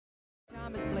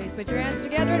Thomas, please put your hands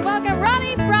together and welcome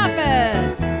Ronnie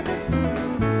Prophet.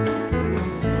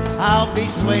 I'll be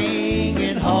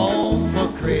swinging home for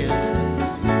Christmas.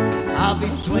 I'll be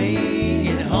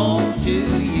swinging home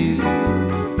to you.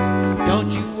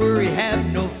 Don't you worry, have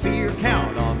no fear,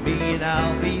 count on me and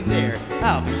I'll be there.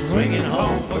 I'll be swinging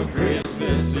home for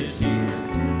Christmas this year.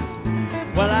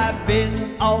 Well, I've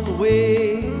been all the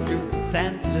way to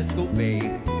San Francisco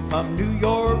Bay, from New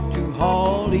York to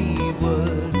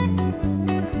Hollywood.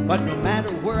 But no matter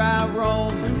where I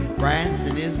roam,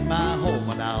 Branson is my home,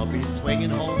 and I'll be swinging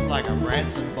home like a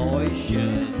Branson boy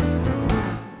should.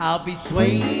 I'll be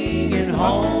swinging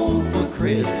home for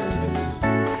Christmas.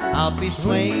 I'll be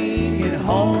swinging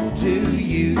home to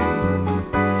you.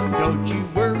 Don't you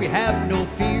worry, have no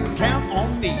fear, count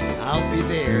on me, I'll be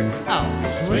there. I'll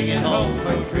be swinging home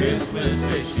for Christmas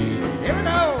this year. Here we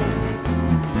go!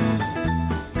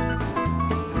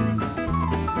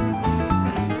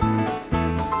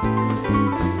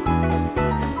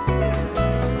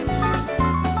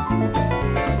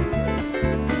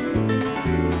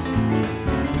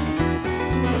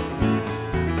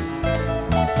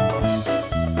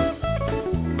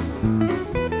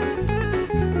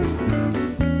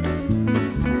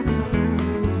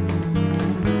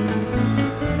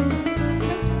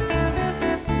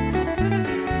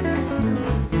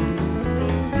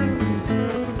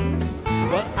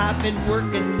 I've been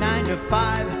working 9 to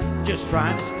 5, just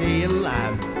trying to stay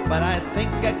alive. But I think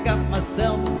I got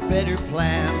myself a better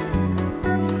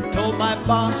plan. Told my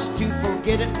boss to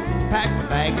forget it, packed my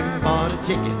bag and bought a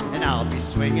ticket, and I'll be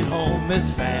swinging home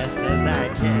as fast as I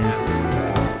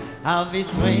can. I'll be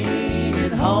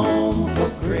swinging home for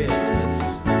Christmas.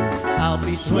 I'll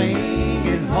be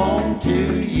swinging home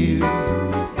to you.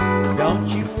 Don't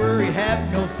you worry,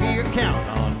 have no fear, count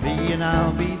on me and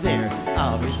I'll be there.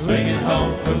 I'll be swinging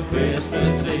home for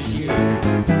Christmas this year.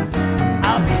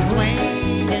 I'll be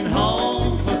swinging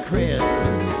home for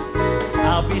Christmas.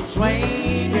 I'll be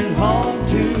swinging home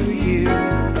to you.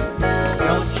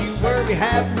 Don't you worry,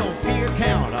 have no fear,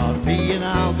 count on me and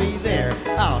I'll be there.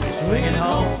 I'll be swinging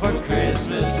home for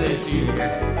Christmas this year.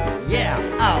 Yeah,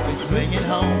 I'll be swinging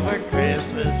home for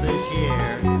Christmas this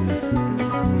year.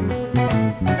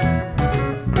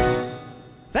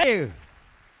 Thank you.